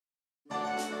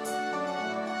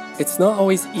It's not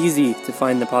always easy to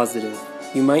find the positive.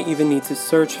 You might even need to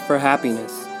search for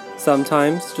happiness.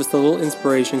 Sometimes, just a little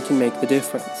inspiration can make the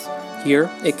difference. Here,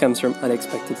 it comes from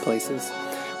unexpected places.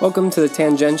 Welcome to the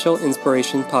Tangential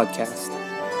Inspiration Podcast.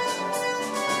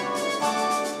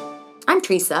 I'm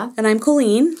Teresa. And I'm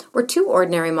Colleen. We're two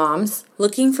ordinary moms.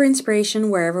 Looking for inspiration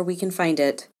wherever we can find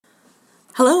it.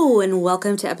 Hello, and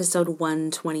welcome to episode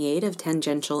 128 of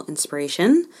Tangential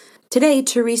Inspiration. Today,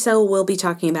 Teresa will be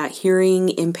talking about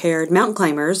hearing-impaired mountain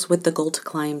climbers with the goal to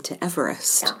climb to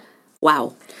Everest. Yeah.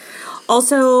 Wow.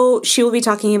 Also, she will be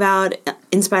talking about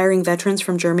inspiring veterans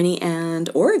from Germany and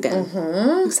Oregon.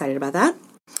 I'm excited about that.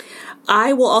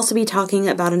 I will also be talking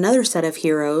about another set of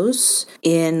heroes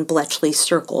in Bletchley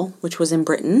Circle, which was in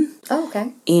Britain. Oh,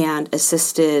 okay. And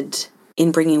assisted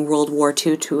in bringing World War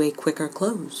II to a quicker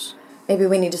close. Maybe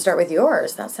we need to start with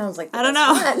yours. That sounds like I don't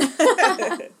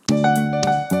know.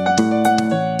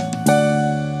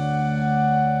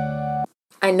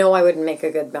 I know I wouldn't make a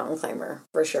good mountain climber,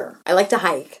 for sure. I like to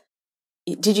hike.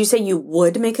 Did you say you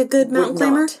would make a good mountain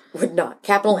climber? Would not.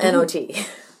 Capital N-O-T.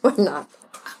 Would not.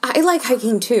 I like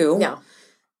hiking too. No.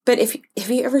 But have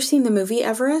you ever seen the movie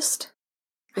Everest?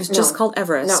 It's just called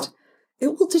Everest. No.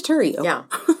 It will deter you. Yeah.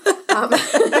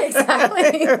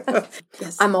 Exactly.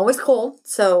 Yes. I'm always cold,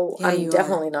 so Yeah, I'm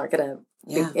definitely not going to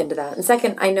Yeah. be into that. And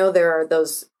second, I know there are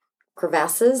those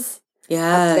crevasses up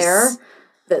Yes. there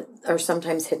that are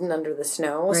sometimes hidden under the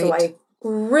snow. So Right. I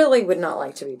really would not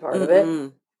like to be part of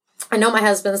it. I know my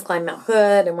husband's climbed Mount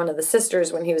Hood and one of the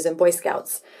sisters when he was in Boy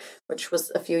Scouts, which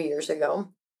was a few years ago.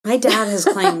 My dad has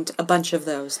climbed a bunch of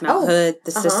those. Mount Hood,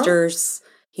 the sisters.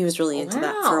 He was really into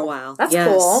that for a while. That's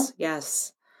cool.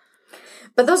 Yes.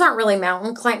 But those aren't really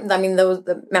mountain climb. I mean,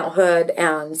 the Mount Hood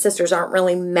and sisters aren't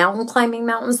really mountain climbing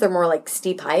mountains. They're more like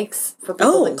steep hikes for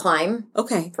people that climb.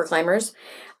 Okay. For climbers.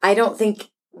 I don't think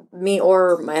me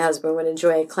or my husband would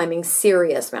enjoy climbing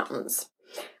serious mountains.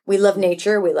 We love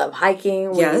nature. We love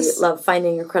hiking. Yes. We love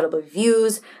finding incredible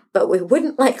views. But we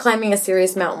wouldn't like climbing a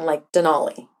serious mountain like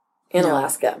Denali in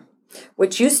Alaska,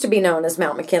 which used to be known as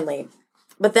Mount McKinley.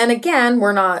 But then again,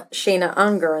 we're not Shayna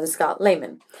Unger and Scott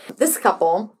Lehman. This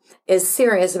couple is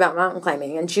serious about mountain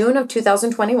climbing. In June of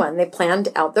 2021, they planned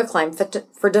out their climb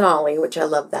for Denali, which I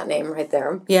love that name right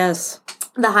there. Yes.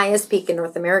 The highest peak in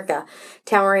North America,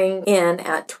 towering in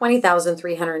at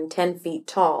 20,310 feet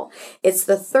tall. It's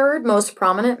the third most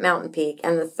prominent mountain peak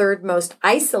and the third most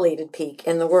isolated peak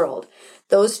in the world.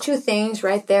 Those two things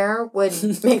right there would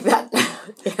make that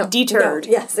deterred.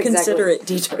 No, yes, exactly. Consider it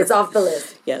deterred. It's off the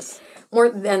list. Yes. More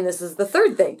than this is the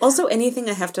third thing. Also, anything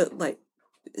I have to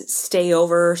stay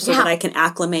over so that I can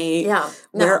acclimate. Yeah.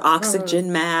 Wear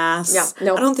oxygen masks. Yeah.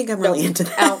 No. I don't think I'm really into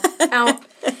that. Out.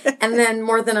 And then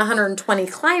more than 120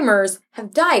 climbers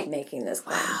have died making this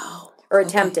climb. Wow. Or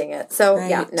attempting it. So,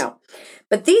 Right. no.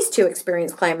 But these two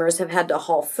experienced climbers have had to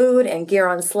haul food and gear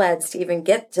on sleds to even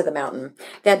get to the mountain.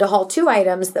 They had to haul two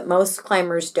items that most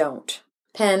climbers don't: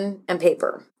 pen and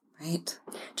paper. Right.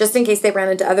 Just in case they ran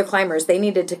into other climbers they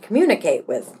needed to communicate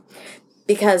with.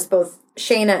 Because both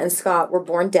Shayna and Scott were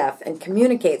born deaf and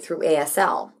communicate through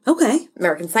ASL. Okay.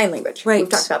 American Sign Language. Right. We've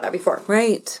talked about that before.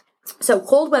 Right. So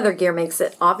cold weather gear makes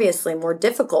it obviously more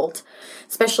difficult,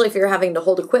 especially if you're having to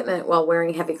hold equipment while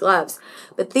wearing heavy gloves.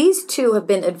 But these two have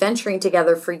been adventuring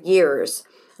together for years,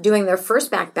 doing their first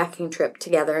backpacking trip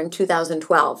together in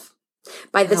 2012.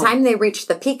 By the time they reached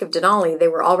the peak of Denali, they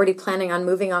were already planning on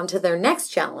moving on to their next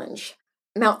challenge,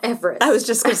 Mount Everest. I was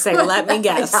just going to say, let me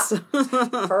guess.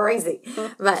 Crazy.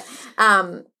 But,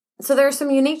 so there are some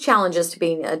unique challenges to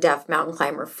being a deaf mountain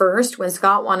climber. First, when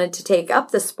Scott wanted to take up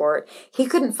the sport, he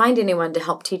couldn't find anyone to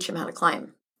help teach him how to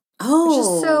climb. Oh. Which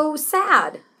is so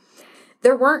sad.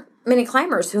 There weren't many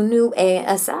climbers who knew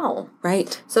ASL.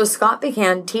 Right. So Scott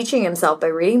began teaching himself by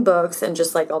reading books and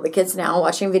just like all the kids now,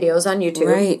 watching videos on YouTube.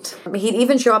 Right. He'd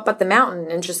even show up at the mountain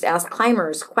and just ask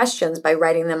climbers questions by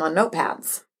writing them on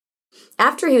notepads.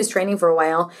 After he was training for a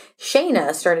while,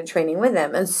 Shayna started training with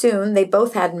him, and soon they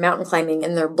both had mountain climbing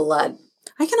in their blood.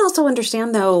 I can also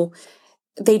understand, though,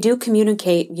 they do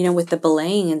communicate, with the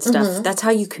belaying and stuff. That's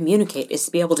how you communicate, is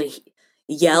to be able to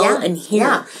yell and hear.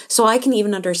 Yeah. So I can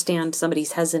even understand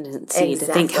somebody's hesitancy to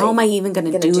think, how am I even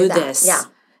going to do this? Yeah.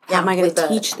 How am I going to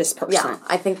teach this person? Yeah,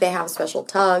 I think they have special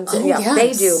tugs. Oh, yes.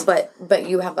 They do, yes. but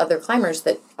you have other climbers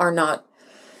that are not,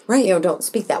 right. Don't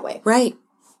speak that way. Right.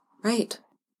 Right.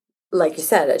 Like you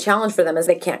said, a challenge for them is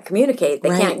they can't communicate. They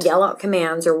can't yell out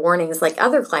commands or warnings like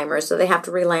other climbers, so they have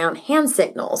to rely on hand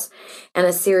signals and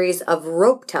a series of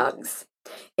rope tugs.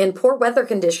 In poor weather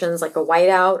conditions like a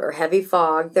whiteout or heavy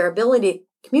fog, their ability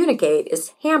to communicate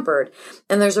is hampered,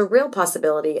 and there's a real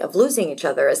possibility of losing each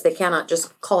other as they cannot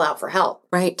just call out for help.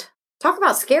 Right. Talk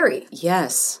about scary.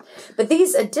 Yes. But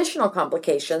these additional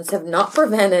complications have not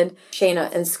prevented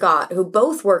Shayna and Scott, who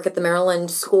both work at the Maryland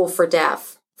School for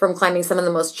Deaf, from climbing some of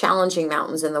the most challenging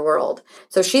mountains in the world.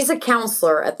 So she's a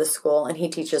counselor at the school, and he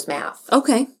teaches math.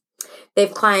 Okay.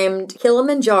 They've climbed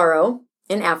Kilimanjaro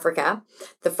in Africa,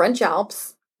 the French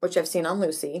Alps, which I've seen on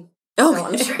Lucy. Oh, So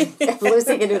I'm sure if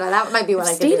Lucy can do that. That might be what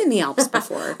I could stayed do. in the Alps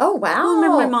before. Oh, wow. I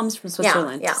remember my mom's from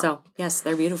Switzerland. Yeah. So, yes,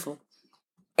 they're beautiful.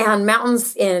 And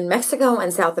mountains in Mexico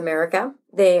and South America.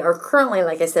 They are currently,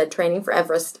 like I said, training for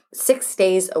Everest 6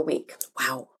 days a week.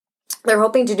 Wow. They're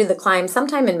hoping to do the climb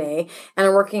sometime in May and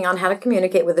are working on how to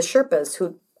communicate with the Sherpas,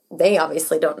 who they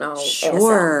obviously don't know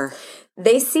Sure. ASL.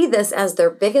 They see this as their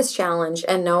biggest challenge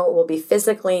and know it will be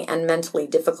physically and mentally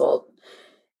difficult.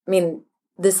 I mean,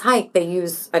 this hike they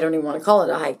use, I don't even want to call it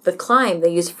a hike, the climb,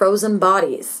 they use frozen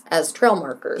bodies as trail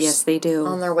markers. Yes, they do.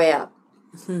 On their way up.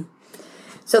 Mm-hmm.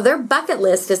 So their bucket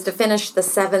list is to finish the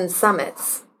 7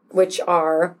 summits, which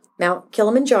are Mount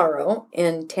Kilimanjaro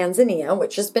in Tanzania,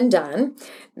 which has been done,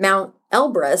 Mount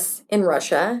Elbrus in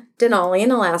Russia, Denali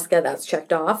in Alaska, that's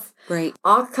checked off, Right.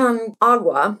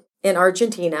 Aconcagua in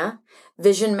Argentina,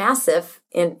 Vision Massif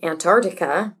in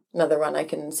Antarctica, another one I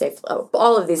can safely,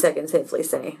 all of these I can safely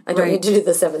say. I don't need to do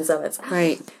the 7 summits.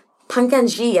 Right.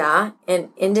 Pangangia in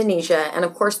Indonesia, and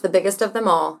of course the biggest of them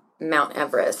all, Mount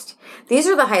Everest. These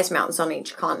are the highest mountains on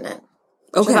each continent,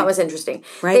 which I thought was interesting.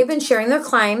 Right. They've been sharing their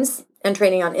climbs and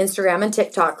training on Instagram and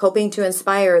TikTok, hoping to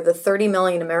inspire the 30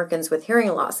 million Americans with hearing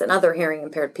loss and other hearing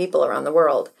impaired people around the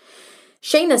world.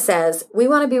 Shayna says, we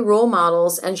want to be role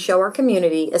models and show our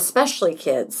community, especially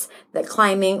kids, that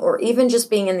climbing or even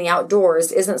just being in the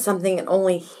outdoors isn't something that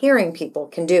only hearing people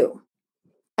can do.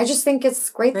 I just think it's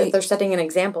great that they're setting an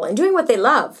example and doing what they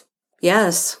love.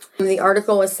 Yes. The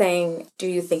article was saying, do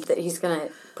you think that he's going to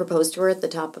propose to her at the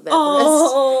top of Everest?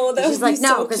 Oh, that She's would like, be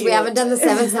no, so because we cute. haven't done the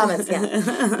 7 summits yet.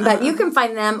 But you can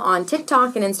find them on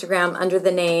TikTok and Instagram under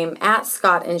the name at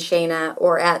Scott and Shayna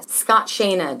or at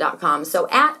scottshayna.com. So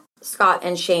at Scott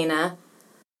and Shayna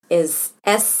is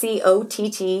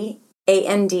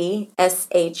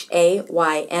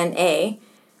SCOTTANDSHAYNA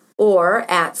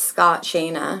or at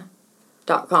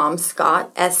scottshayna.com.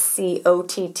 Scott,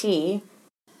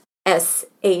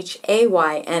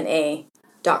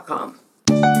 SCOTTSHAYNA.com.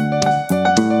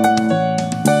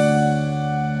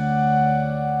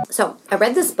 So I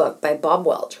read this book by Bob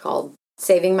Welch called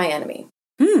Saving My Enemy.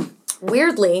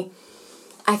 Weirdly,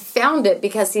 I found it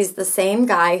because he's the same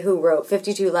guy who wrote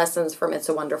 52 Lessons from It's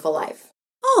a Wonderful Life.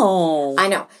 Oh. I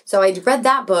know. So I read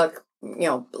that book,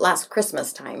 last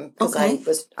Christmas time. Okay.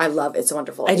 I love It's a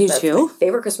Wonderful Life. I do That's too. my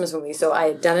favorite Christmas movie. So I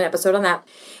had done an episode on that.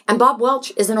 And Bob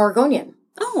Welch is an Oregonian.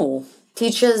 Oh.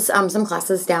 Teaches some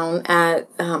classes down at,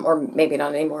 or maybe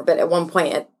not anymore, but at one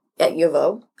point at U of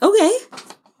O. Okay.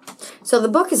 So the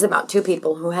book is about 2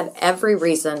 people who had every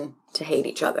reason to hate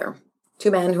each other.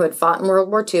 2 men who had fought in World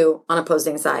War II on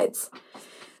opposing sides.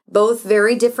 Both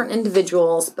very different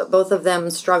individuals, but both of them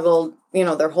struggled,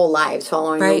 their whole lives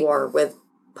following the war with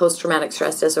post-traumatic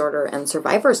stress disorder and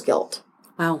survivor's guilt.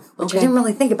 Wow. Which I didn't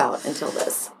really think about until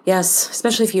this. Yes,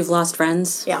 especially if you've lost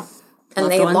friends. Yeah. And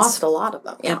Loved they ones. lost a lot of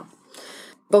them. Yeah.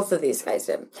 Both of these guys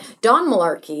did. Don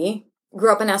Malarkey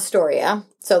grew up in Astoria,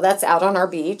 so that's out on our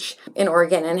beach in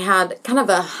Oregon, and had kind of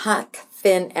a Huck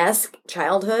Finn-esque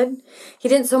childhood. He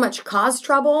didn't so much cause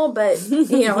trouble, but,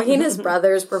 he and his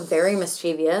brothers were very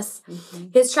mischievous. Mm-hmm.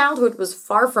 His childhood was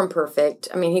far from perfect.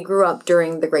 I mean, he grew up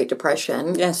during the Great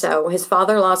Depression. Yes. So his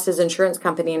father lost his insurance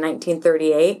company in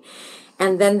 1938,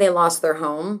 and then they lost their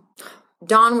home.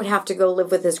 Don would have to go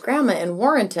live with his grandma in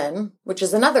Warrenton, which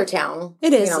is another town.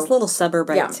 It is. It's a little suburb,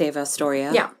 Yeah. I'd say, of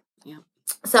Astoria. Yeah.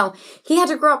 So he had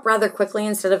to grow up rather quickly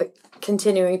instead of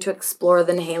continuing to explore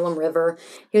the Nehalem River.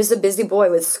 He was a busy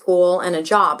boy with school and a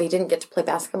job. He didn't get to play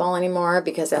basketball anymore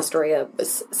because Astoria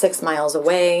was 6 miles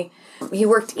away. He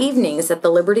worked evenings at the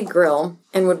Liberty Grill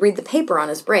and would read the paper on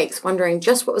his breaks, wondering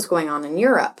just what was going on in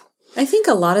Europe. I think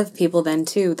a lot of people then,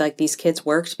 too, like these kids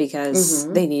worked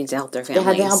because they needed to help their families.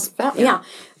 They had to help. Yeah.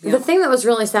 The thing that was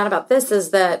really sad about this is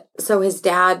that, so his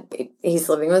dad, he's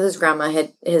living with his grandma,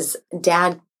 his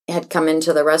dad had come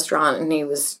into the restaurant and he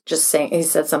was just saying, he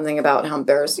said something about how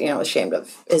embarrassed, ashamed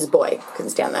of his boy. Couldn't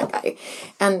stand that guy.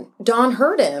 And Don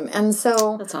heard him. And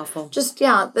so. That's awful. Just,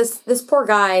 this poor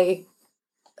guy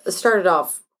started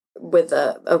off with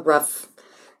a rough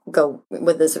go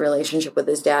with this relationship with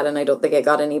his dad. And I don't think it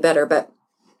got any better. But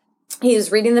he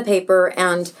was reading the paper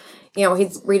and,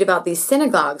 he'd read about these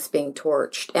synagogues being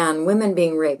torched and women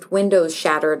being raped, windows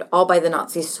shattered, all by the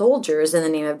Nazi soldiers in the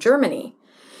name of Germany.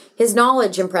 His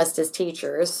knowledge impressed his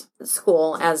teachers at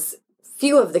school, as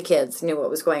few of the kids knew what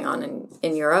was going on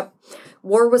in Europe.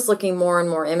 war was looking more and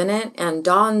more imminent, and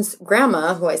Dawn's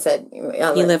grandma, who I said He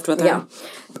lived with her.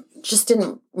 just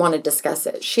didn't want to discuss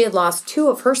it. She had lost 2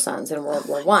 of her sons in World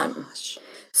War I.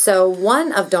 So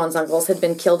one of Dawn's uncles had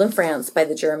been killed in France by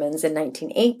the Germans in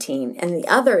 1918, and the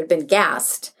other had been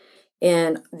gassed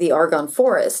in the Argonne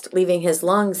Forest, leaving his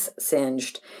lungs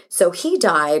singed. So he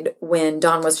died when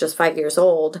Dawn was just 5 years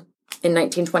old in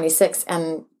 1926,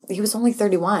 and he was only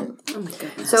 31. Oh, my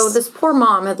goodness. So this poor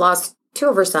mom had lost 2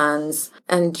 of her sons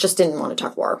and just didn't want to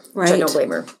talk war. Right. Which I don't blame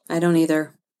her. I don't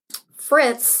either.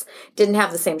 Fritz didn't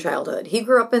have the same childhood. He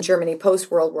grew up in Germany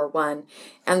post-World War I,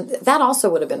 and that also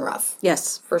would have been rough.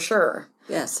 Yes. For sure.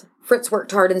 Yes. Fritz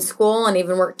worked hard in school and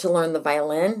even worked to learn the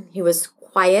violin. He was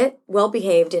quiet,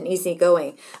 well-behaved, and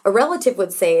easygoing. A relative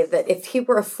would say that if he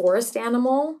were a forest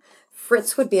animal,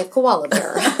 Fritz would be a koala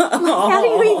bear. How do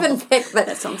you even pick that?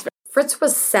 That sounds very... Fritz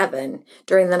was 7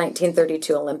 during the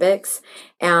 1932 Olympics,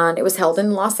 and it was held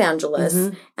in Los Angeles.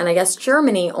 Mm-hmm. And I guess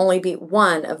Germany only beat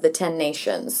 1 of the 10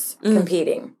 nations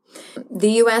competing.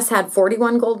 The U.S. had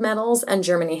 41 gold medals, and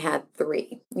Germany had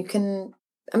 3. You can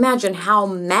imagine how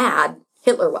mad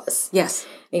Hitler was. Yes.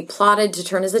 He plotted to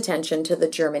turn his attention to the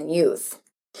German youth.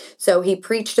 So he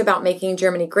preached about making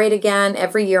Germany great again.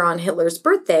 Every year on Hitler's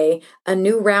birthday, a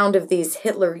new round of these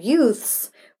Hitler Youths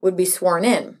would be sworn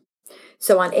in.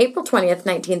 So on April 20th,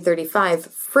 1935,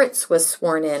 Fritz was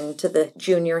sworn in to the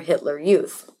Junior Hitler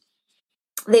Youth.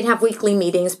 They'd have weekly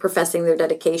meetings professing their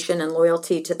dedication and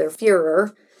loyalty to their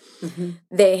Führer. Mm-hmm.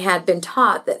 They had been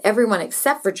taught that everyone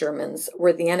except for Germans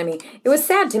were the enemy. It was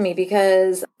sad to me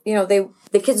because,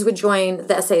 the kids would join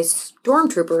the SS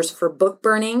stormtroopers for book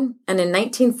burning. And in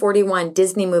 1941,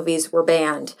 Disney movies were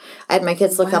banned. I had my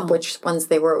kids look up which ones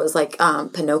they were. It was like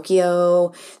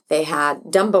Pinocchio. They had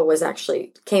Dumbo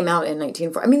came out in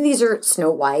 1940. I mean, these are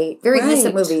Snow White, very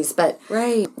decent movies, but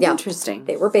yeah, interesting.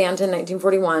 They were banned in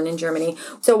 1941 in Germany.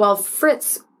 So while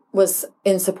Fritz was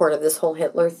in support of this whole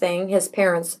Hitler thing, his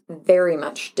parents very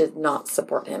much did not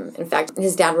support him. In fact,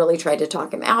 his dad really tried to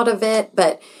talk him out of it,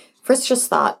 but Fritz just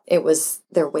thought it was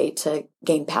their way to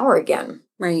gain power again.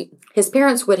 Right. His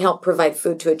parents would help provide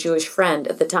food to a Jewish friend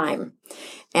at the time,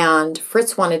 and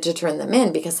Fritz wanted to turn them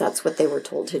in because that's what they were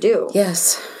told to do.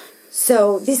 Yes.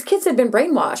 So these kids had been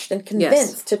brainwashed and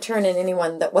convinced to turn in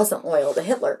anyone that wasn't loyal to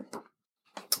Hitler.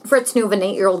 Fritz knew of an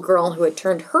 8-year-old girl who had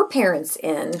turned her parents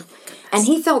in, and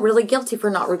he felt really guilty for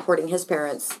not reporting his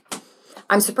parents.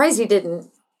 I'm surprised he didn't,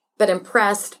 but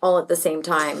impressed all at the same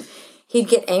time. He'd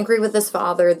get angry with his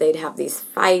father, they'd have these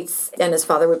fights, and his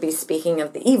father would be speaking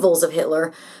of the evils of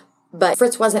Hitler, but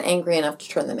Fritz wasn't angry enough to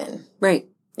turn them in. Right.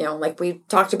 Like we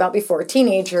talked about before,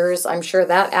 teenagers, I'm sure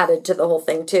that added to the whole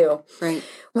thing too. Right.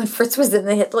 When Fritz was in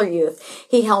the Hitler Youth,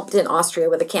 he helped in Austria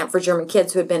with a camp for German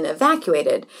kids who had been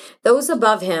evacuated. Those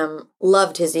above him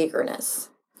loved his eagerness,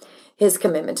 his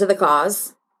commitment to the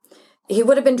cause. He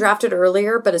would have been drafted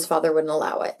earlier, but his father wouldn't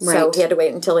allow it. Right. So he had to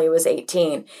wait until he was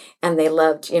 18. And they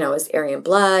loved, his Aryan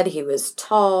blood. He was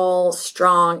tall,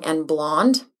 strong, and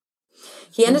blonde.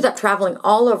 He ended up traveling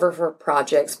all over for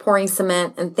projects, pouring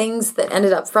cement and things that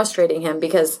ended up frustrating him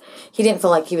because he didn't feel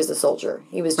like he was a soldier.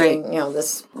 He was doing,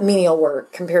 this menial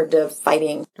work compared to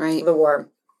fighting the war.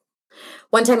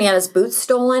 One time he had his boots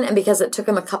stolen, and because it took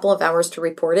him a couple of hours to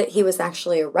report it, he was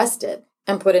actually arrested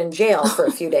and put in jail for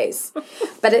a few days.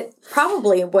 But it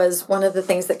probably was one of the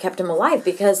things that kept him alive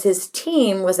because his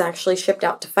team was actually shipped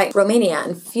out to fight Romania,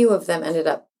 and few of them ended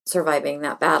up surviving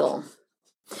that battle.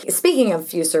 Speaking of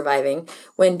few surviving,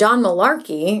 when Don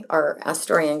Malarkey, our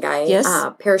Asturian guy,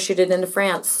 parachuted into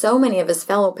France, so many of his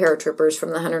fellow paratroopers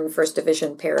from the 101st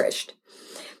Division perished.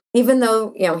 Even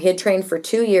though, he had trained for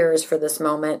 2 years for this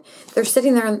moment, they're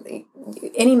sitting there, and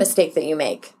any mistake that you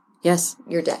make,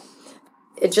 you're dead.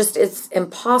 It's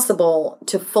impossible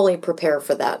to fully prepare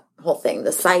for that whole thing.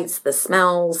 The sights, the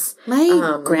smells.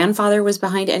 My grandfather was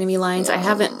behind enemy lines.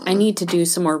 I need to do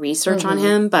some more research on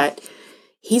him, but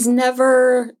he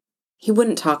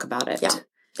wouldn't talk about it. Yeah.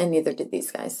 And neither did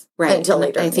these guys. Right. Until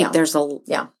later. I think there's a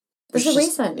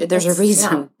reason. There's a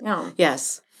reason. Yeah.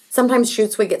 Yes. Sometimes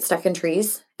shoots would get stuck in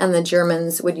trees, and the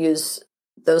Germans would use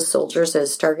those soldiers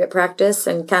as target practice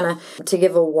and kind of to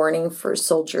give a warning for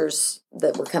soldiers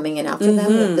that were coming in after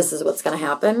them that this is what's going to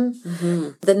happen. Mm-hmm.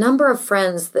 The number of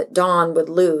friends that Don would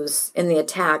lose in the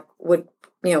attack would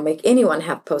make anyone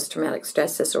have post-traumatic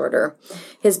stress disorder.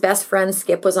 His best friend,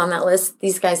 Skip, was on that list.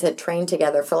 These guys had trained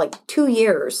together for 2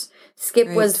 years. Skip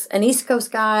was an East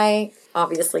Coast guy.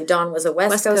 Obviously, Don was a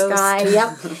West Coast guy.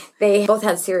 Yep. They both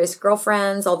had serious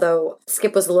girlfriends, although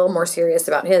Skip was a little more serious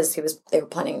about his. They were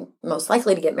planning most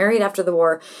likely to get married after the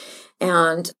war.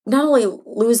 And not only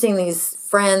losing these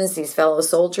friends, these fellow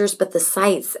soldiers, but the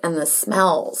sights and the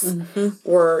smells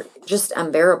were just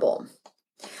unbearable.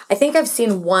 I think I've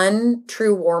seen one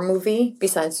true war movie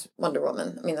besides Wonder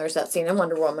Woman. I mean, there's that scene in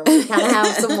Wonder Woman where we kind of have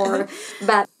some more,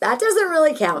 but that doesn't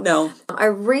really count. No. I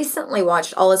recently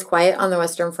watched All Is Quiet on the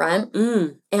Western Front,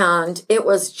 and it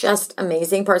was just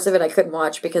amazing. Parts of it I couldn't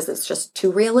watch because it's just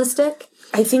too realistic.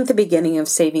 I think the beginning of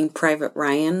Saving Private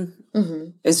Ryan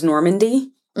is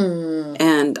Normandy,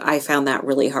 and I found that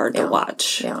really hard to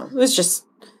watch. Yeah. It was just...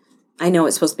 I know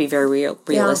it's supposed to be very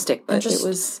realistic, but just it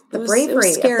was the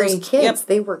bravery scary. of those kids.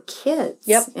 They were kids.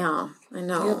 Yep. Yeah, I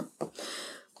know. Yep.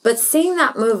 But seeing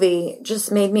that movie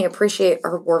just made me appreciate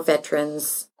our war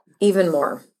veterans even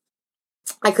more.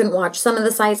 I couldn't watch some of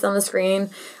the sights on the screen,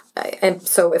 and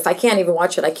so if I can't even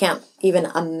watch it, I can't even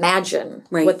imagine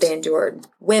what they endured.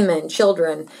 Women,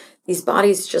 children, these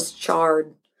bodies just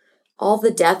charred. All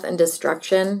the death and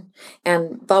destruction.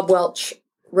 And Bob Welch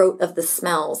wrote of the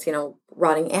smells,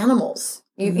 rotting animals.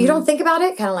 You don't think about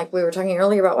it, kind of like we were talking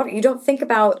earlier about water. You don't think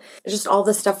about just all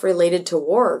the stuff related to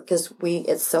war because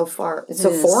it's so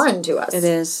foreign to us. It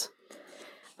is.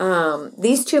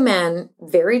 These two men,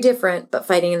 very different, but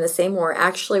fighting in the same war,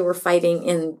 actually were fighting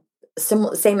in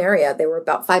same area. They were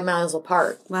about 5 miles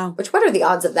apart. Wow. Which, what are the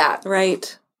odds of that?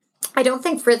 Right. I don't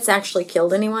think Fritz actually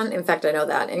killed anyone. In fact, I know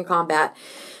that in combat.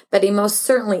 But he most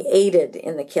certainly aided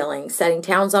in the killing, setting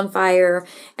towns on fire,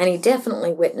 and he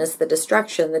definitely witnessed the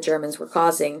destruction the Germans were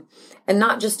causing, and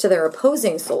not just to their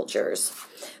opposing soldiers.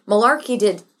 Malarkey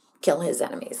did kill his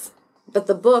enemies, but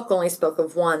the book only spoke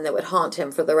of one that would haunt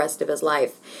him for the rest of his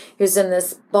life. He was in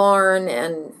this barn,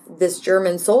 and this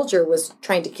German soldier was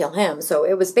trying to kill him, so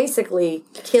it was basically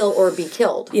kill or be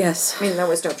killed. Yes. I mean, there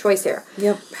was no choice here.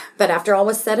 Yep. But after all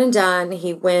was said and done,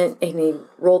 he went and he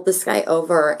rolled this guy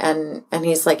over, and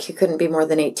he's like, he couldn't be more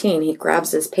than 18. He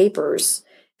grabs his papers,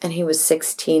 and he was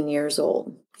 16 years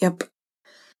old. Yep.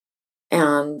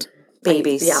 And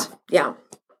babies. Yeah.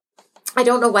 I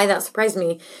don't know why that surprised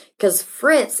me, because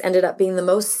Fritz ended up being the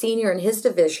most senior in his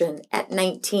division at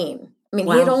 19. I mean,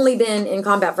 he had only been in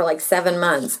combat for like 7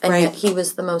 months, and yet he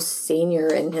was the most senior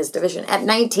in his division at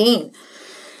 19.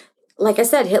 Like I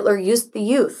said, Hitler used the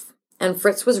youth, and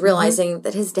Fritz was realizing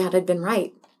that his dad had been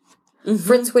right.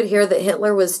 Fritz would hear that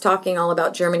Hitler was talking all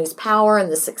about Germany's power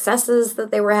and the successes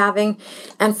that they were having,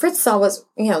 and Fritz saw was,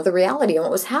 the reality and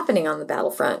what was happening on the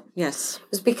battlefront. Yes.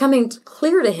 It was becoming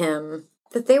clear to him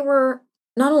that they were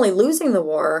not only losing the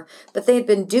war, but they had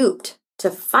been duped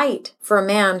to fight for a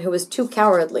man who was too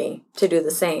cowardly to do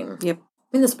the same. Yep. I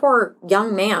mean, this poor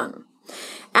young man.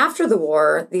 After the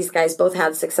war, these guys both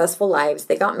had successful lives.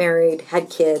 They got married, had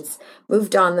kids,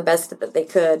 moved on the best that they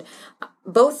could.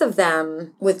 Both of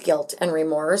them with guilt and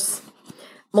remorse.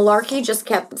 Malarkey just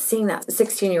kept seeing that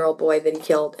 16-year-old boy that he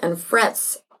killed, and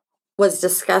Fritz was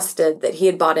disgusted that he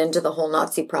had bought into the whole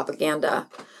Nazi propaganda.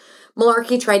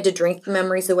 Malarkey tried to drink the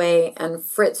memories away, and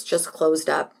Fritz just closed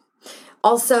up.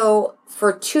 Also,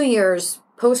 for 2 years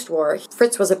post-war,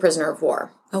 Fritz was a prisoner of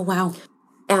war. Oh, wow.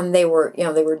 And they were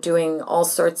doing all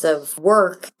sorts of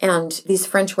work, and these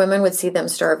French women would see them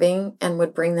starving and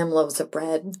would bring them loaves of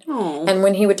bread. Aww. And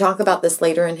when he would talk about this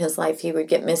later in his life, he would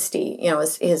get misty,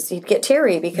 he'd get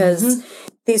teary because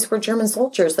these were German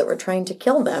soldiers that were trying to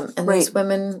kill them, and these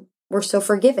women were so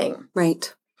forgiving.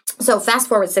 Right. So fast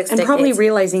forward 6 decades. And probably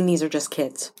realizing these are just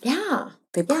kids. Yeah.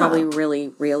 They probably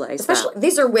really realized Especially,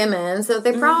 these are women, so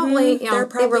they probably,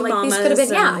 they were like, these could have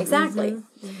been, exactly.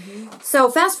 So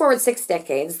fast forward 6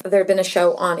 decades, there had been a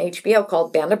show on HBO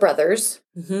called Band of Brothers,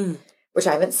 which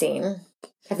I haven't seen.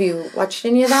 Have you watched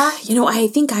any of that? I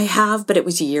think I have, but it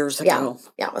was years ago.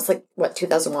 Yeah, it was like,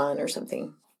 2001 or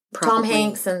something. Probably. Tom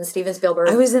Hanks and Steven Spielberg.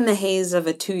 I was in the haze of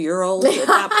a 2-year-old at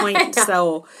that point,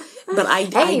 so... But I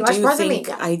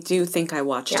do think I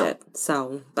watched it.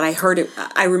 So, but I heard it.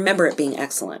 I remember it being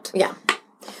excellent. Yeah,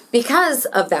 because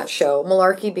of that show,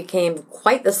 Malarkey became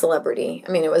quite the celebrity.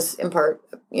 I mean, it was in part,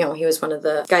 he was one of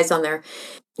the guys on there.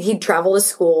 He'd travel to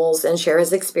schools and share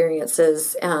his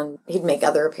experiences, and he'd make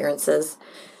other appearances.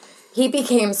 He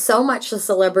became so much a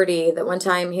celebrity that one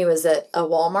time he was at a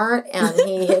Walmart and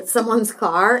he hit someone's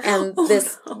car, and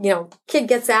this, kid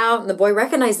gets out, and the boy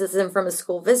recognizes him from a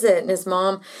school visit, and his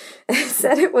mom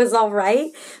said it was all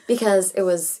right because it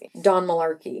was Don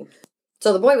Malarkey.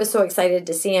 So the boy was so excited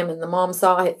to see him, and the mom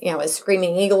saw, his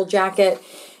Screaming Eagle jacket,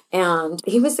 and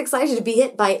he was excited to be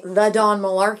hit by the Don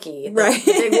Malarkey, the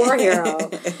big war hero.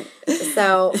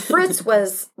 So Fritz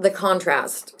was the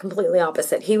contrast, completely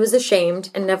opposite. He was ashamed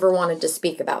and never wanted to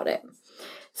speak about it.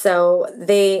 So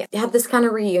they had this kind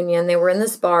of reunion. They were in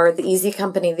this bar, the Easy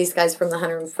Company. These guys from the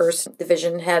 101st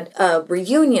Division had a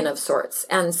reunion of sorts.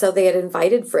 And so they had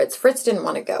invited Fritz. Fritz didn't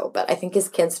want to go, but I think his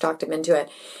kids talked him into it.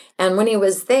 And when he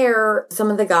was there, some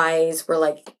of the guys were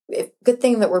like, good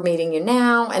thing that we're meeting you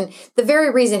now. And the very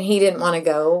reason he didn't want to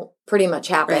go pretty much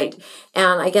happened. Right.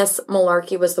 And I guess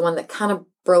Malarkey was the one that kind of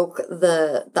broke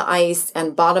the ice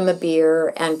and bought him a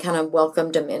beer and kind of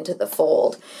welcomed him into the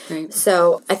fold. Right.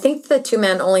 So I think the two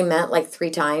men only met like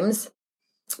 3 times,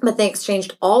 but they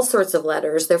exchanged all sorts of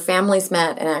letters. Their families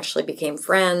met and actually became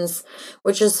friends,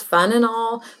 which is fun and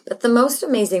all. But the most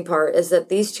amazing part is that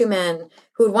these two men,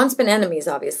 who had once been enemies,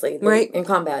 obviously, right, in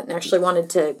combat, and actually wanted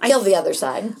to kill the other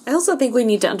side. I also think we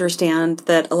need to understand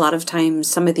that a lot of times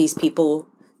some of these people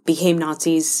became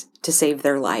Nazis to save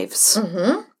their lives.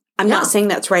 Mm-hmm. I'm not saying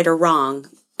that's right or wrong,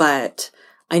 but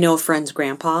I know a friend's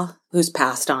grandpa who's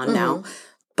passed on now,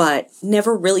 but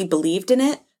never really believed in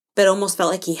it, but almost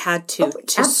felt like he had to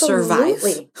survive.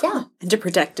 Yeah. And to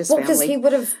protect his family. Well, because he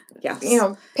would have,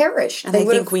 perished. And I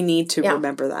think we need to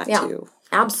remember that too.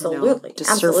 Absolutely.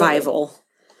 Just survival.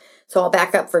 So I'll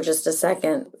back up for just a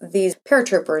second. These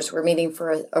paratroopers were meeting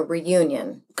for a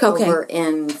reunion over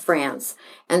in France.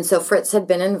 And so Fritz had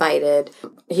been invited.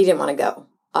 He didn't want to go,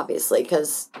 obviously,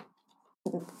 because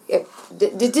it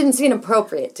didn't seem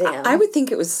appropriate to him. I would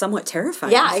think it was somewhat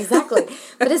terrifying. Yeah, exactly.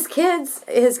 But his kids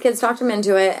talked him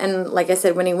into it. And like I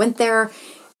said, when he went there,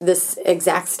 this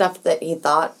exact stuff that he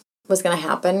thought was going to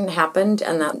happen happened.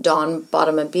 And that Don bought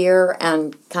him a beer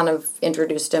and kind of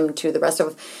introduced him to the rest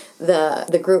of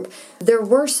the group. There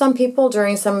were some people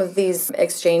during some of these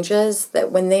exchanges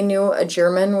that when they knew a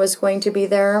German was going to be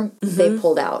there, they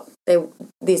pulled out.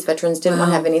 These veterans didn't want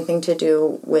to have anything to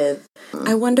do with...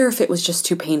 I wonder if it was just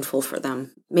too painful for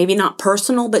them. Maybe not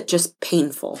personal, but just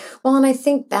painful. Well, and I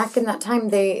think back in that time,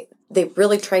 they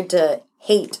really tried to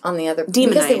hate on the other...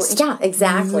 Demonized. Yeah,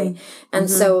 exactly. And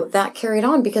so that carried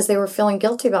on because they were feeling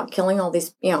guilty about killing all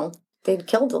these, they'd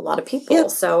killed a lot of people. Yep.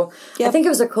 So I think it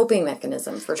was a coping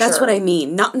mechanism for sure. That's what I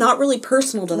mean. Not really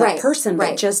personal to that person,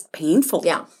 but just painful.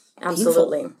 Yeah,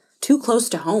 absolutely. Painful. Too close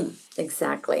to home.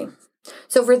 Exactly.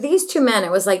 So for these two men, it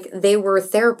was like they were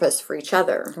therapists for each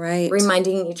other. Right.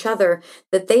 Reminding each other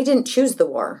that they didn't choose the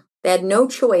war. They had no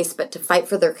choice but to fight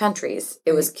for their countries.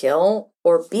 It was kill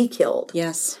or be killed.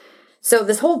 Yes. So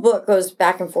this whole book goes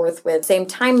back and forth with same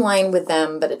timeline with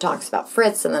them, but it talks about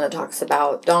Fritz and then it talks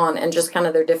about Don and just kind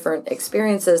of their different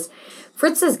experiences.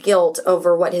 Fritz's guilt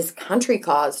over what his country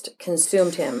caused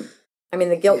consumed him. I mean,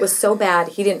 the guilt was so bad.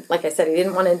 He didn't, like I said, he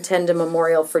didn't want to attend a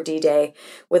memorial for D-Day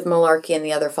with Malarkey and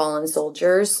the other fallen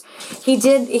soldiers. He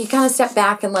kind of stepped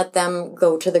back and let them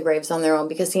go to the graves on their own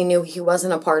because he knew he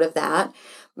wasn't a part of that.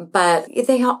 But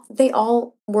they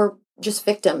all were just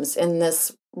victims in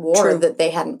this war that they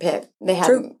hadn't picked. They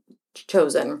hadn't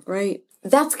chosen. Right.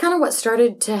 That's kind of what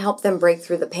started to help them break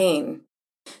through the pain.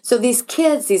 So these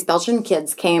Belgian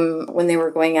kids came when they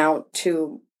were going out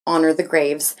to honor the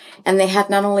graves, and they had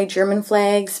not only German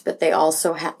flags, but they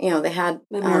also had, they had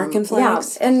American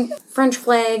flags and French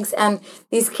flags, and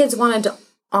these kids wanted to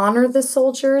honor the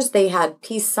soldiers. They had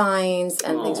peace signs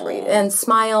and things, and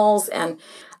smiles, and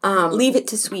leave it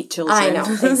to sweet children. I know,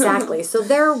 exactly. So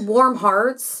their warm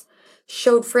hearts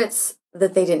showed Fritz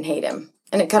that they didn't hate him,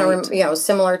 and it kind of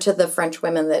similar to the French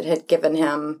women that had given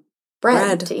him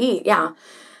bread to eat. Yeah,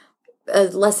 a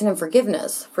lesson in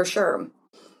forgiveness for sure.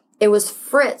 It was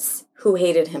Fritz who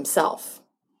hated himself.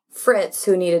 Fritz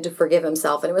who needed to forgive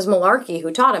himself. And it was Malarkey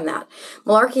who taught him that.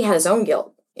 Malarkey had his own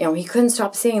guilt. He couldn't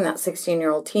stop seeing that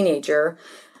 16-year-old teenager.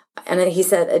 And then he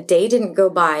said a day didn't go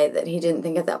by that he didn't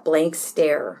think of that blank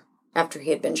stare after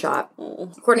he had been shot.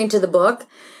 According to the book,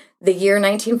 the year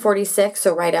 1946,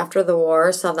 so right after the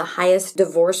war, saw the highest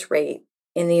divorce rate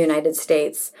in the United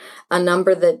States, a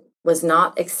number that was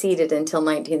not exceeded until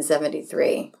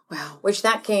 1973. Wow. Which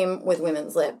that came with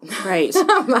women's lib. Right.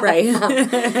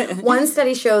 Right. One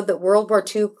study showed that World War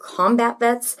II combat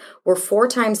vets were 4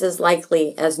 times as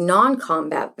likely as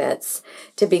non-combat vets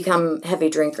to become heavy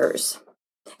drinkers.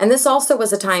 And this also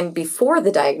was a time before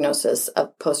the diagnosis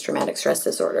of post-traumatic stress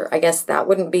disorder. I guess that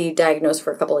wouldn't be diagnosed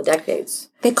for a couple of decades.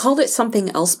 They called it something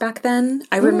else back then.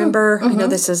 I remember, I know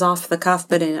this is off the cuff,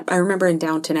 but I remember in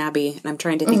Downton Abbey, and I'm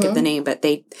trying to think of the name, but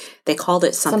they called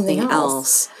it something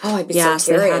else. Oh, I'd be so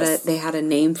curious. They had a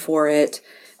name for it.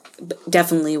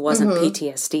 Definitely wasn't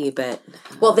PTSD, but...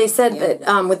 Well, they said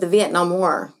that with the Vietnam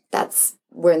War, that's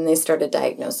when they started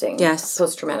diagnosing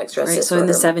post-traumatic stress disorder. So in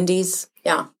the 70s?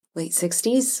 Yeah. Late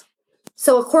 60s?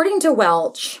 So according to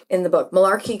Welch in the book,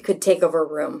 Malarkey could take over a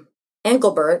room.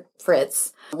 Engelbert,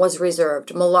 Fritz, was reserved.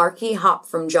 Malarkey hopped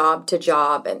from job to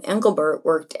job, and Engelbert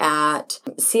worked at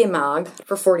Siamag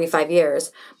for 45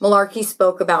 years. Malarkey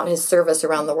spoke about his service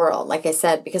around the world. Like I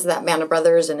said, because of that Band of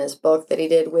Brothers and his book that he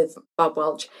did with Bob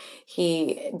Welch,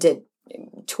 he did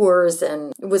tours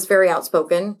and was very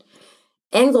outspoken.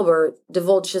 Engelbert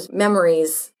divulged his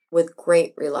memories with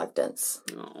great reluctance.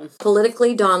 Oh.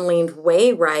 Politically, Don leaned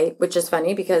way right, which is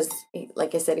funny because,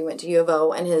 like I said, he went to U of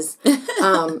O, and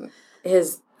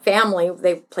his family,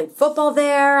 they played football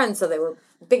there, and so they were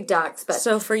big ducks. But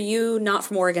so for you, not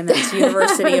from Oregon, that's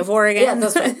University of Oregon. Yeah,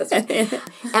 that's right.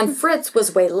 And Fritz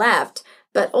was way left.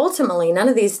 But ultimately, none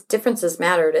of these differences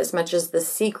mattered as much as the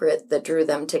secret that drew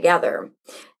them together.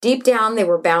 Deep down, they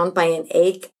were bound by an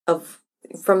ache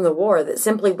from the war that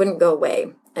simply wouldn't go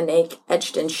away. An ache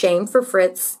etched in shame for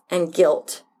Fritz and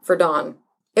guilt for Don.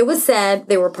 It was said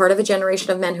they were part of a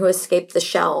generation of men who escaped the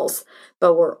shells,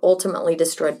 but were ultimately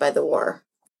destroyed by the war.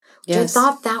 Yes. I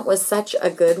thought that was such a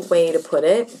good way to put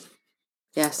it.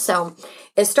 Yes. So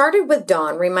it started with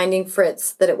Don reminding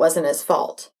Fritz that it wasn't his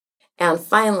fault. And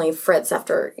finally, Fritz,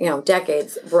 after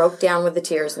decades, broke down with the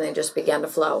tears and they just began to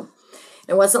flow.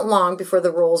 It wasn't long before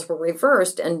the roles were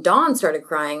reversed and Don started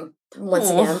crying once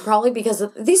again, probably because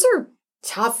these are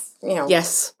tough,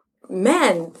 Yes.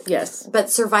 men. Yes.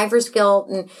 But survivor's guilt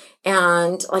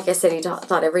and like I said, he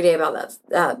thought every day about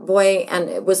that boy, and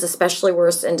it was especially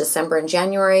worse in December and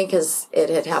January because it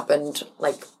had happened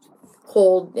like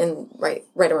cold in right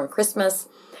around Christmas.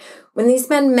 When these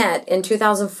men met in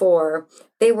 2004,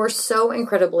 they were so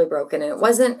incredibly broken, and it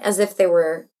wasn't as if they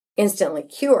were instantly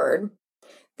cured.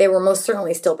 They were most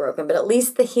certainly still broken, but at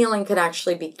least the healing could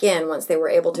actually begin once they were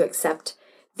able to accept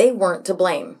they weren't to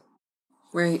blame.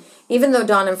 Right. Even though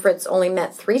Don and Fritz only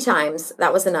met 3 times,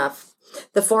 that was enough.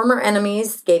 The former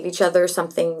enemies gave each other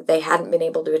something they hadn't been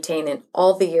able to attain in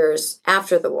all the years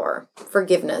after the war: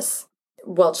 forgiveness.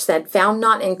 Welch said, found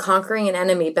not in conquering an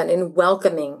enemy, but in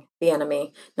welcoming the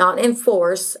enemy, not in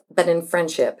force, but in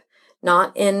friendship,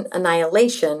 not in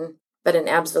annihilation, but in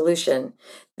absolution.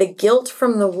 The guilt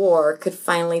from the war could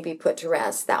finally be put to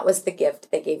rest. That was the gift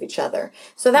they gave each other.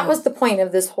 So that was the point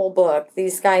of this whole book.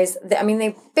 These guys,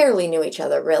 they barely knew each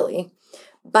other, really,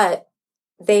 but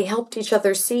they helped each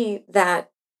other see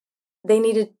that they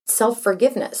needed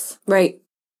self-forgiveness. Right.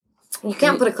 You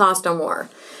can't put a cost on war.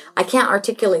 I can't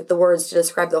articulate the words to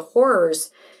describe the horrors,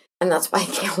 and that's why I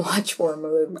can't watch war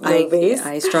movies.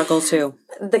 I struggle too.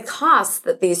 The cost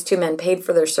that these 2 men paid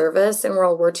for their service in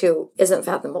World War II isn't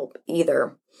fathomable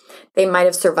either. They might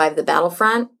have survived the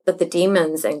battlefront, but the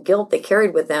demons and guilt they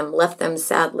carried with them left them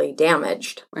sadly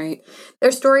damaged. Right.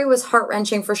 Their story was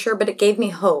heart-wrenching for sure, but it gave me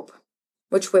hope,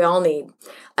 which we all need.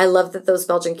 I love that those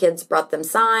Belgian kids brought them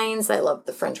signs. I love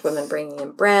the French women bringing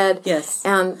in bread. Yes.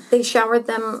 And they showered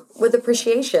them with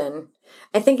appreciation.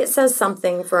 I think it says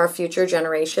something for our future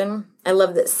generation. I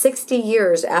love that 60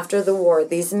 years after the war,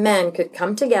 these men could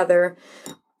come together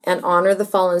and honor the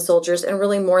fallen soldiers and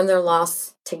really mourn their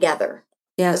loss together.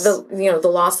 Yes. The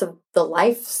loss of the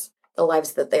lives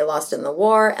that they lost in the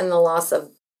war, and the loss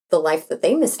of the life that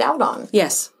they missed out on.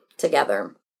 Yes.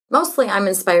 Together. Mostly I'm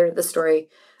inspired by the story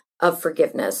of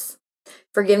forgiveness.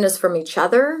 Forgiveness from each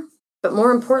other, but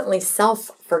more importantly,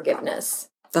 self-forgiveness.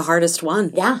 The hardest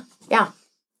one. Yeah.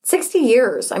 60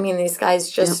 years. These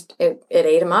guys just, it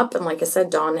ate them up. And like I said,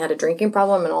 Don had a drinking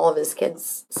problem and all of his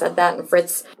kids said that. And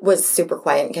Fritz was super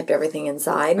quiet and kept everything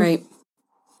inside. Right.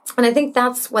 And I think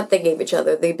that's what they gave each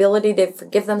other, the ability to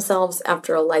forgive themselves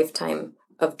after a lifetime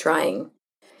of trying.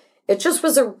 It just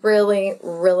was a really,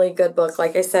 really good book.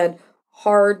 Like I said,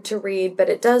 hard to read, but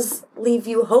it does leave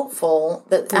you hopeful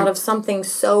that out of something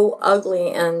so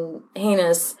ugly and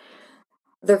heinous,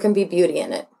 there can be beauty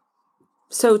in it.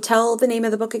 So tell the name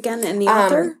of the book again and the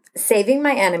author. Saving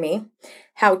My Enemy,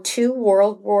 How 2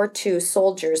 World War II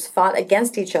Soldiers Fought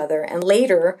Against Each Other and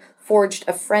Later Forged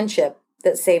a Friendship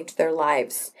that Saved Their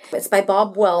Lives. It's by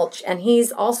Bob Welch, and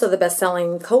he's also the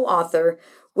best-selling co-author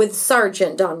with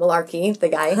Sergeant Don Malarkey, the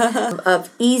guy, of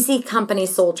Easy Company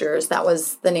Soldiers. That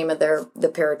was the name of the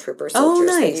paratrooper soldiers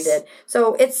that he did.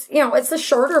 So it's a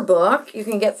shorter book. You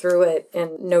can get through it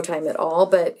in no time at all,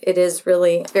 but it is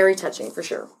really very touching for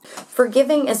sure.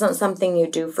 Forgiving isn't something you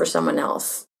do for someone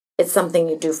else. It's something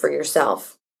you do for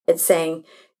yourself. It's saying,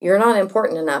 you're not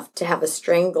important enough to have a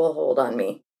stranglehold on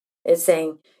me. It's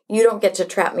saying, you don't get to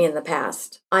trap me in the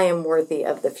past. I am worthy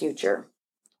of the future.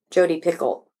 Jodi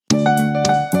Picoult.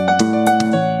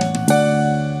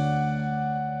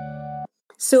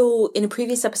 So in a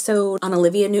previous episode on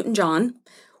Olivia Newton-John,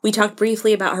 we talked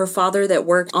briefly about her father that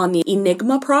worked on the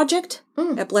Enigma project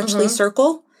at Bletchley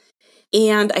Circle.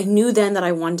 And I knew then that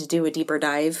I wanted to do a deeper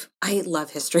dive. I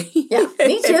love history. Yeah,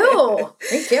 me too.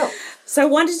 Me too. So I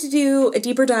wanted to do a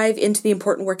deeper dive into the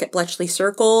important work at Bletchley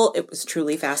Circle. It was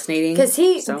truly fascinating. Because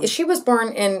she was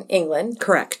born in England.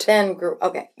 Correct. Then grew,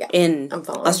 In I'm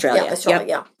following. Australia. Yeah,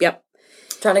 Australia, Yep.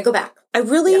 Trying to go back. I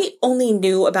really only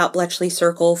knew about Bletchley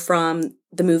Circle from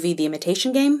the movie The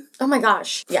Imitation Game. Oh my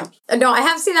gosh. Yeah. No, I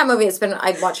have seen that movie.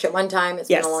 I watched it one time. It's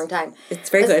been a long time. It's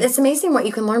very good. It's amazing what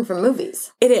you can learn from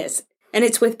movies. It is. And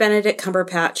it's with Benedict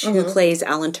Cumberbatch, who plays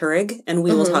Alan Turing, and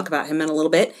we will talk about him in a little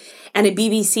bit. And a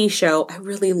BBC show, I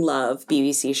really love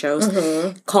BBC shows,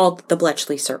 called The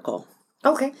Bletchley Circle.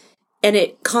 Okay. And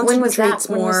it concentrates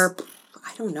When was more...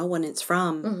 I don't know when it's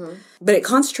from, but it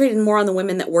concentrated more on the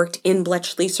women that worked in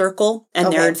Bletchley Circle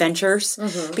and their adventures,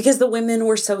 because the women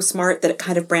were so smart that it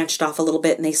kind of branched off a little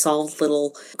bit and they solved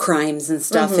little crimes and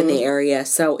stuff in the area.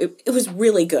 So it was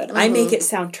really good. I make it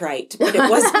sound trite, but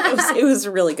it was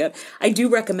really good. I do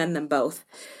recommend them both.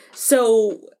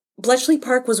 So Bletchley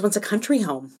Park was once a country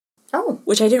home. Oh.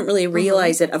 Which I didn't really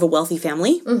realize it, of a wealthy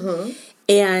family.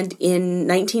 And in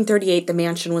 1938, the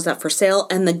mansion was up for sale,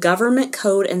 and the Government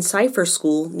Code and Cipher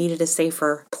School needed a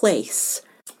safer place.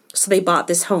 So they bought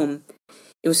this home.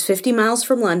 It was 50 miles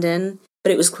from London,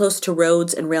 but it was close to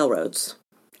roads and railroads.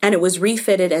 And it was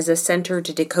refitted as a center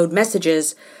to decode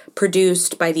messages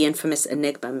produced by the infamous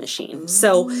Enigma machine.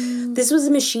 So this was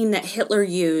a machine that Hitler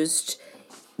used.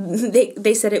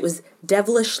 They said it was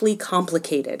devilishly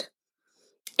complicated.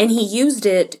 And he used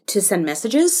it to send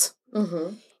messages.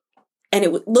 And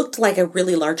it looked like a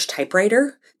really large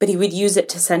typewriter, but he would use it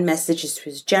to send messages to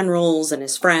his generals and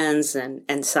his friends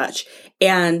and such.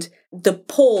 And the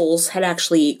Poles had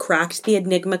actually cracked the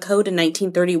Enigma code in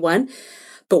 1931.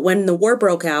 But when the war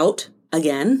broke out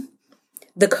again,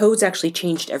 the codes actually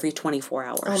changed every 24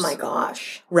 hours. Oh my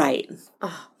gosh. Right.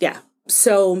 Oh. Yeah.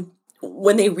 So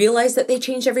when they realized that they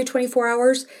changed every 24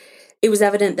 hours, it was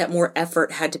evident that more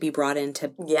effort had to be brought in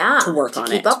to work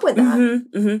on it. Keep up with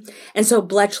that. And so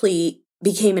Bletchley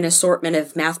became an assortment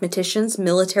of mathematicians,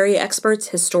 military experts,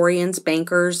 historians,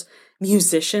 bankers,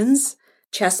 musicians,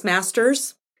 chess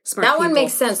masters. Smart that people. One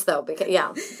makes sense, though, because,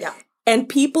 yeah. And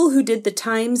people who did the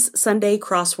Times Sunday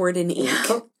crossword in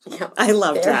ink. I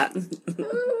loved that.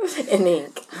 In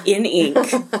ink. In ink.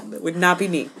 That would not be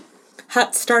me.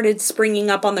 Huts started springing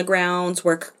up on the grounds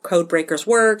where code breakers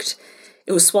worked.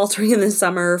 It was sweltering in the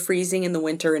summer, freezing in the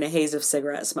winter, in a haze of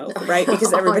cigarette smoke, right?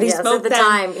 Because everybody smoked at the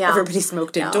time. Yeah. Everybody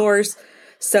smoked indoors.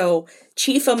 So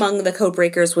chief among the code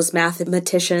breakers was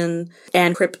mathematician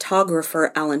and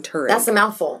cryptographer Alan Turing. That's a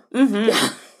mouthful. Yeah.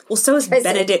 Well, so is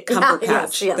Benedict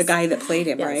Cumberbatch, the guy that played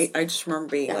him, right? I just remember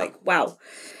being like, wow.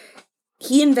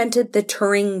 He invented the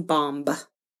Turing bomb.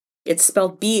 It's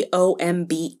spelled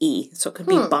B-O-M-B-E. So it could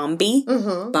be Bombi.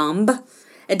 Bomb.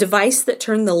 A device that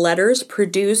turned the letters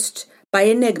produced by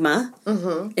Enigma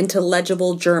into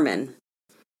legible German.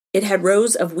 It had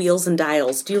rows of wheels and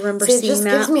dials. Do you remember seeing that? It just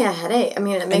gives me a headache. I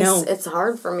mean, it's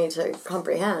hard for me to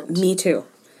comprehend. Me too.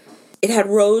 It had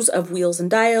rows of wheels and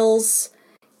dials,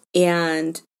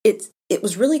 and it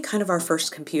was really kind of our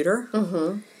first computer.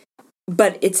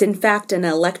 But it's in fact an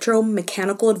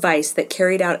electromechanical device that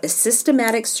carried out a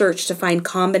systematic search to find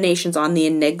combinations on the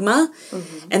Enigma,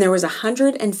 and there was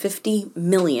 150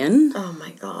 million. Oh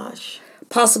my gosh.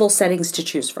 Possible settings to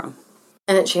choose from.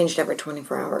 And it changed every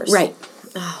 24 hours. Right.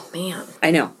 Oh, man. I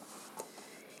know.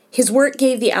 His work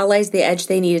gave the Allies the edge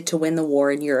they needed to win the war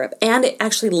in Europe, and it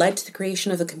actually led to the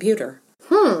creation of the computer.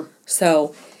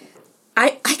 So, I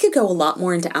could go a lot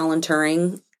more into Alan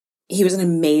Turing. He was an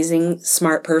amazing,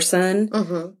 smart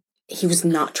person. He was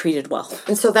not treated well.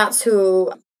 And so that's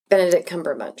who Benedict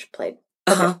Cumberbatch played.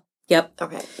 Okay. Yep.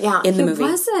 Okay. Yeah. In the movie.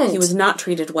 Wasn't. He was not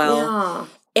treated well. Yeah.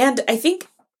 And I think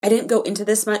I didn't go into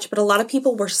this much, but a lot of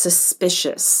people were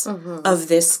suspicious of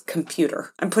this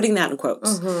computer. I'm putting that in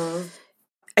quotes.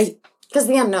 Because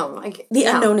the unknown. The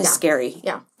unknown is scary.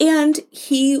 Yeah. And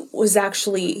he was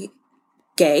actually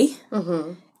gay.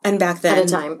 And back then. At a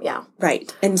time, yeah.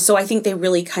 Right. And so I think they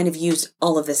really kind of used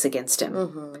all of this against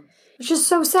him. It's just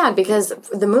so sad because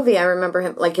the movie, I remember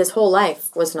him, like his whole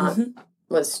life was not,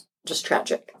 was just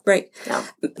tragic. Right. Yeah.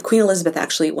 Queen Elizabeth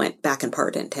actually went back and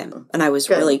pardoned him. And I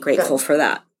was really grateful for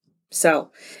that.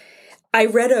 So I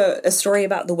read a story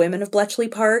about the women of Bletchley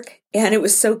Park, and it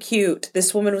was so cute.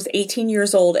 This woman was 18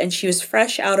 years old, and she was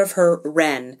fresh out of her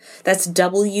WREN. That's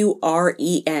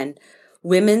W-R-E-N,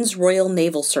 Women's Royal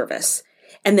Naval Service.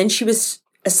 And then she was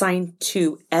assigned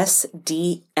to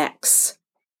SDX.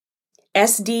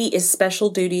 SD is special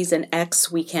duties, and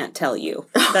X we can't tell you.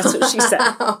 That's what she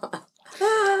said.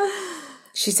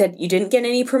 She said, you didn't get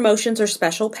any promotions or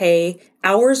special pay.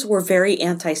 Ours were very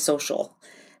antisocial.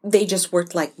 they just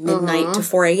worked like midnight to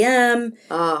 4 a.m.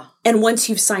 And once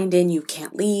you've signed in, you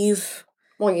can't leave.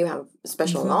 Well, you have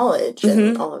special knowledge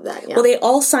and all of that, yeah. Well, they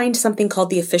all signed something called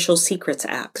the Official Secrets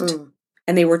Act.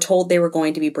 And they were told they were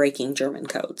going to be breaking German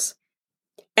codes.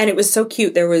 And it was so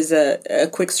cute. There was a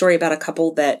quick story about a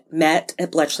couple that met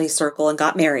at Bletchley Circle and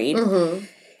got married.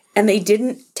 And they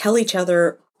didn't tell each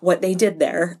other what they did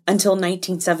there until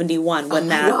 1971 when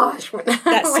that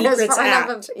Secrets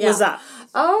Act was up.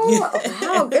 Oh,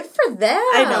 wow. Good for them.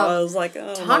 I know. I was like,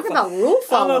 oh. Talk about rule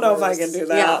followers. I don't know if I can do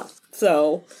that. Yeah.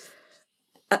 So,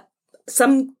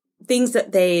 some things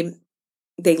that they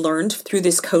learned through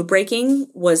this code breaking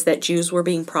was that Jews were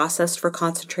being processed for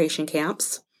concentration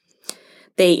camps.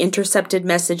 They intercepted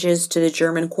messages to the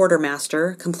German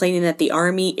quartermaster complaining that the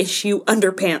army issue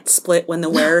underpants split when the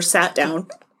wearer sat down.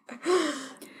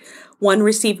 One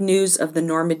received news of the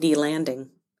Normandy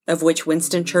landing, of which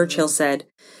Winston Churchill said,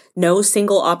 "No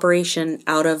single operation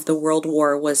out of the World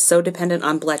War was so dependent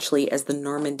on Bletchley as the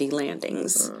Normandy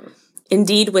landings.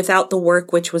 Indeed, without the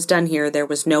work which was done here, there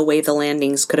was no way the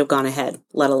landings could have gone ahead,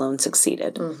 let alone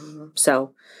succeeded."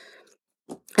 So,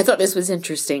 I thought this was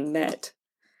interesting that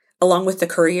along with the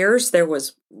couriers, there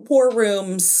was war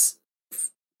rooms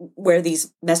where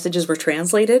these messages were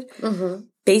translated.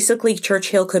 Basically,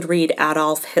 Churchill could read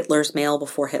Adolf Hitler's mail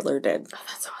before Hitler did. Oh,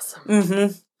 that's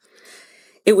awesome.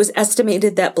 It was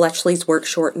estimated that Bletchley's work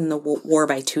shortened the war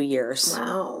by 2 years.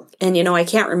 Wow. And, I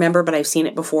can't remember, but I've seen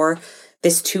it before.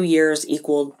 This 2 years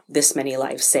equaled this many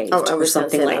lives saved or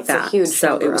something like that.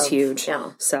 So it was huge.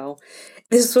 Yeah. So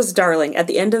this was darling. At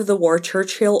the end of the war,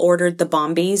 Churchill ordered the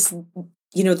bombies,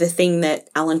 the thing that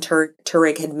Alan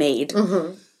Turing had made.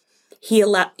 He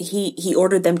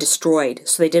ordered them destroyed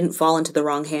so they didn't fall into the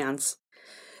wrong hands.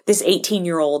 This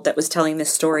 18-year-old that was telling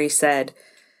this story said,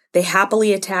 they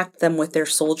happily attacked them with their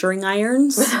soldering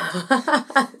irons.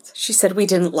 She said, we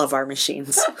didn't love our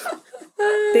machines.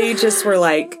 They just were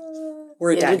like,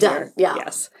 we're done here. Yeah.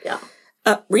 Yes. Yeah.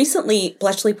 Recently,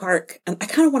 Bletchley Park, and I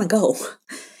kind of want to go,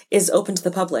 is open to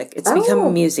the public. It's become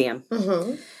a museum.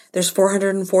 There's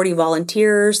 440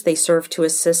 volunteers. They serve to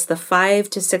assist the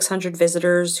 500 to 600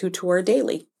 visitors who tour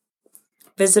daily.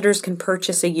 Visitors can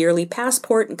purchase a yearly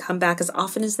passport and come back as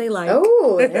often as they like.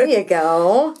 Oh, there you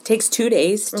go. Takes 2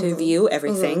 days to view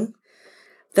everything.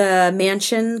 The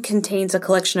mansion contains a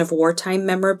collection of wartime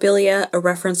memorabilia, a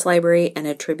reference library, and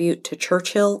a tribute to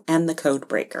Churchill and the Code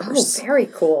Breakers. Oh, very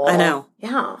cool. I know.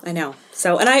 Yeah. I know.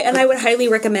 So, and I would highly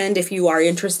recommend if you are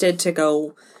interested to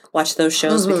go watch those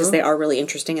shows because they are really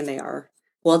interesting and they are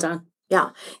well done. Yeah.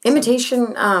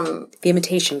 Imitation. The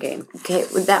Imitation Game. Okay.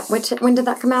 When did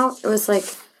that come out? It was like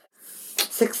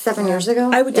 6-7 years ago?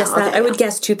 I would guess that. Okay, I would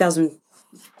guess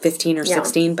 2015 or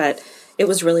 16, but it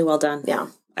was really well done. Yeah.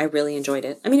 I really enjoyed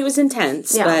it. I mean, it was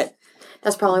intense, but...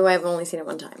 That's probably why I've only seen it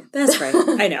one time. That's right.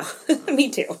 I know. Me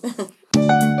too.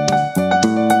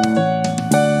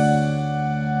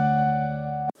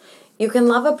 You can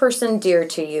love a person dear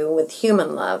to you with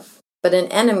human love, but an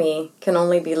enemy can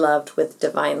only be loved with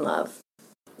divine love.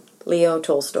 Leo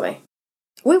Tolstoy.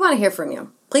 We want to hear from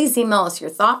you. Please email us your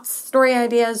thoughts, story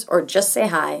ideas, or just say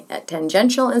hi at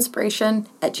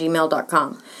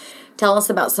tangentialinspiration@gmail.com. Tell us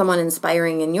about someone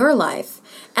inspiring in your life,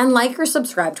 and like or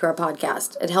subscribe to our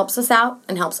podcast. It helps us out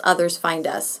and helps others find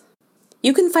us.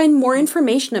 You can find more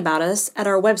information about us at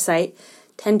our website,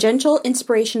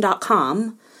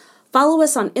 tangentialinspiration.com. Follow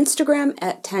us on Instagram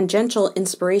at Tangential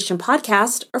Inspiration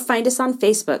Podcast, or find us on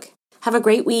Facebook. Have a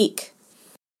great week.